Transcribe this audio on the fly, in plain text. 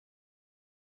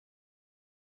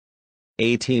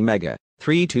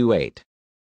ATmega328.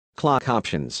 Clock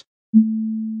options.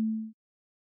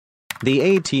 The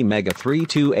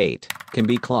ATmega328 can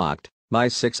be clocked by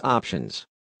 6 options.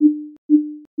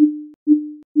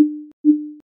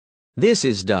 This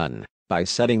is done by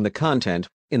setting the content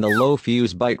in the low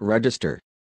fuse byte register.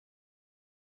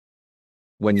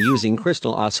 When using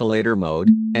crystal oscillator mode,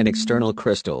 an external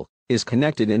crystal is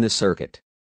connected in the circuit.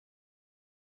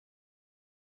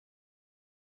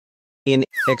 In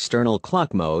external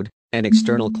clock mode, an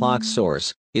external clock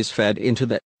source is fed into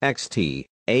the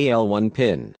XT-AL1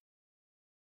 pin.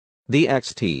 The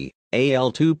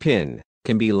XT-AL2 pin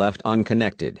can be left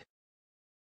unconnected.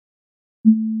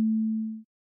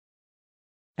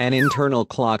 An internal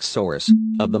clock source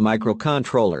of the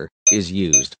microcontroller is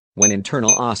used when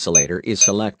internal oscillator is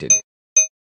selected.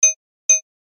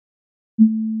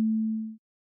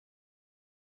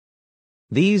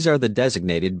 These are the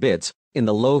designated bits in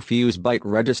the low fuse byte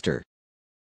register.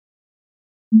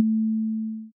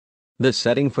 The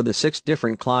setting for the 6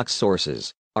 different clock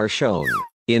sources are shown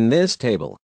in this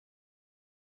table.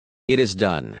 It is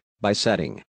done by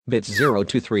setting bits 0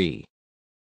 to 3.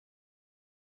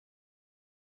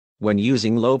 When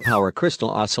using low-power crystal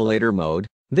oscillator mode,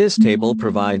 this table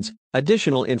provides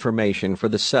additional information for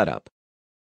the setup.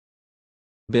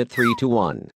 Bit 3 to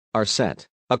 1 are set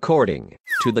according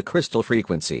to the crystal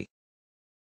frequency.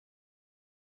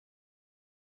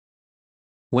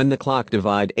 When the clock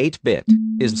divide 8-bit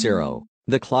is 0,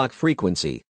 the clock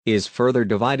frequency is further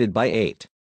divided by 8.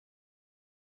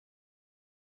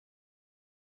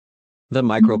 The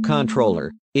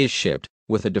microcontroller is shipped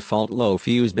with a default low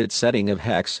fuse bit setting of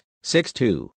hex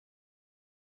 62.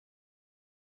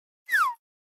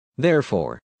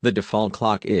 Therefore, the default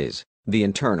clock is the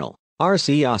internal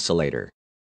RC oscillator.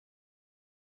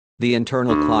 The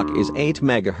internal clock is 8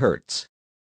 MHz.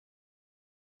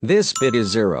 This bit is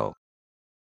 0.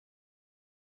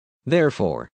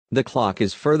 Therefore, the clock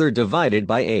is further divided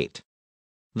by 8.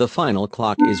 The final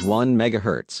clock is 1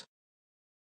 MHz.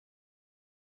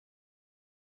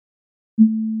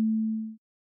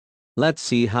 Let's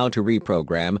see how to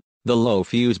reprogram the low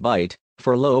fuse byte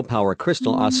for low power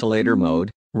crystal oscillator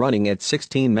mode running at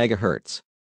 16 MHz.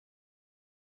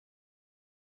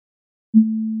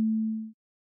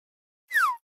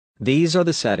 These are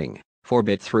the setting for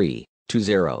bit 3 to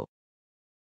 0.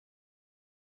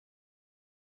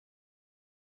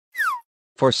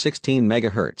 For 16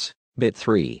 MHz, bit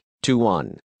 3 to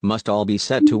 1 must all be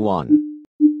set to 1.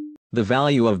 The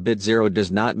value of bit 0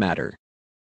 does not matter.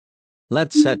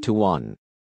 Let's set to 1.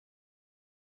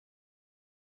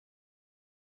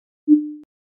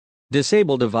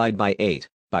 Disable divide by 8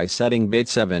 by setting bit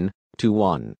 7 to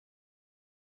 1.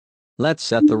 Let's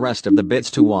set the rest of the bits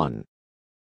to 1.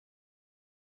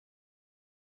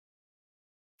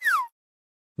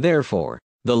 Therefore,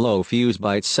 the low fuse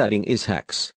byte setting is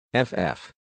hex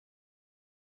FF.